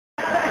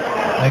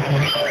Thank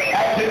you.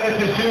 Actually, this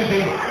is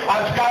Susie.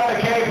 I'm Scott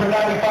Mackay from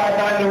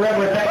 95.9 The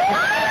River. Thank you.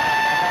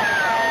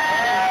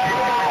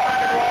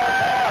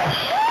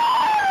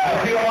 I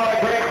see a lot of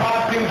great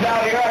costumes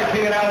out here. I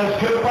see an Alice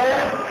Cooper.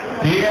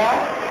 Yeah.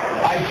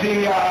 I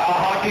see a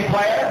hockey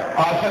player.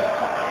 Awesome.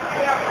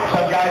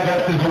 Some guy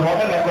dressed as a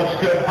woman that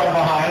looks good from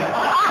behind.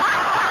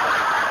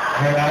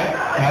 Very nice.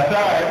 That's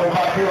all right. We'll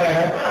talk to you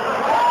later.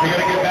 You're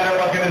going to get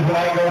better looking as the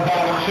night goes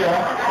on, I'm sure.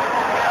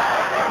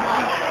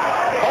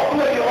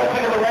 Hopefully you listen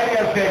to the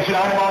radio station.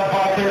 I'm on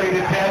 5:30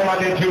 to 10,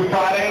 Monday through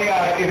Friday.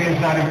 It is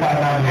 95.9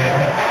 The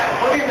River.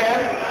 Woody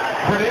Man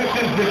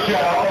produces the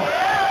show.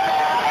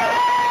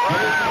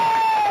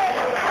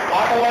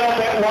 I'm a little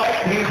bit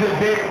white. He's a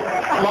big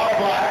lot of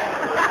black.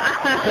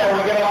 So we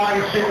get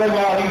along extremely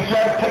well. He's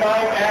dressed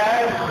tonight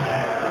as...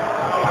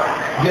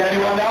 Did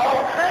anyone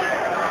know?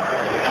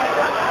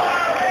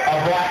 A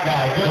black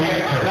guy. Good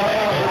answer. No.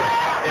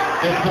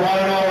 It's the one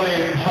and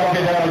only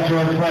Funkadelic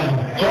George Clinton.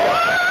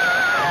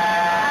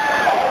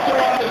 Also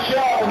on the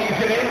show, he's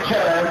an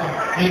intern.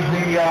 He's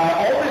the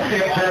oldest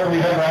intern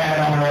we've ever had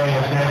on the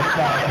radio station.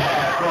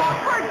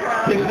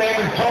 His name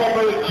is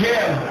Tollbooth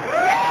Jim.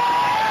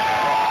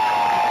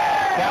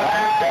 Now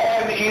he's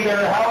been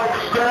either Howard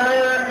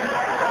Stern.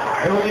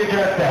 Who would you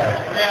dress as?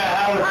 Yeah,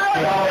 Howard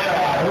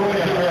Stern. Who would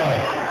you really?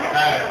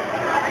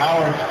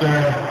 Howard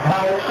Stern.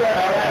 Howard Stern.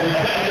 All right.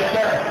 Yes,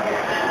 sir.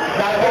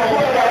 Now,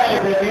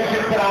 the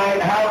music tonight,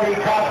 how the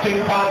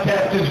costume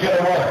contest is going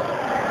to work.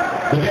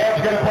 The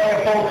band's going to play a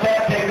full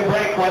set, take a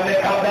break when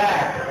they come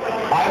back.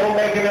 I will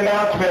make an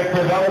announcement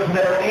for those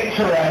that are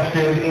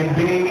interested in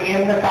being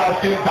in the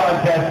costume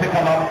contest to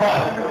come up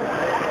front.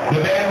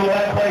 The band will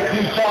then play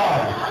 2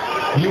 songs.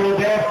 You will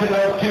dance to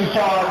those 2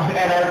 songs,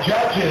 and our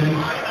judges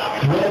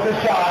will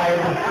decide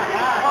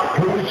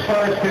who's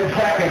first and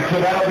second.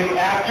 So that'll be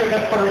after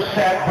the first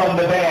set from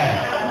the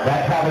band.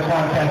 That's how the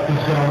contest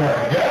is going to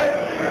work. Good?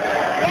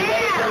 You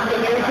ready for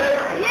the music?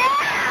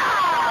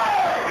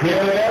 Yeah! We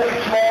have a very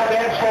small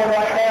dance floor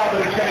right now, but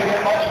it's going to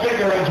get much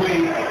bigger as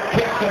we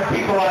kick some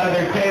people out of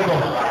their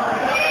tables.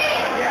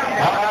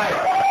 All right.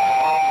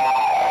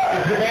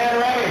 Is the band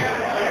ready?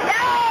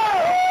 No!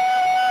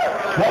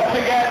 Once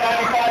again,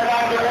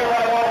 95.9 The River,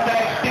 I want to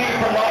thank Steve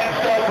from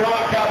Limestone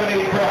Brewing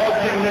Company for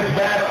hosting this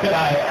bash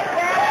tonight.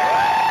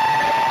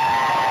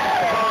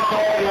 Thanks to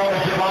all the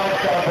owners of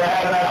Limestone for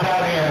having us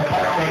out here and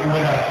partnering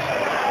with us.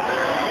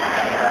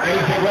 It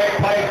is a great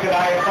place, and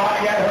I have not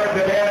yet heard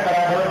the band, but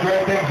I've heard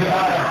great things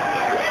about it.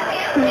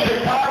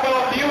 Chicago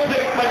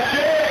Music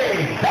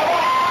Machine! Come on!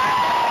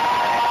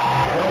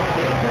 What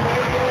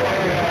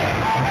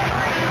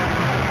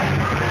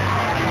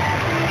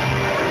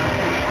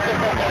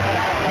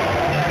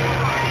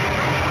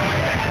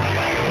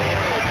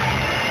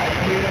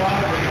do you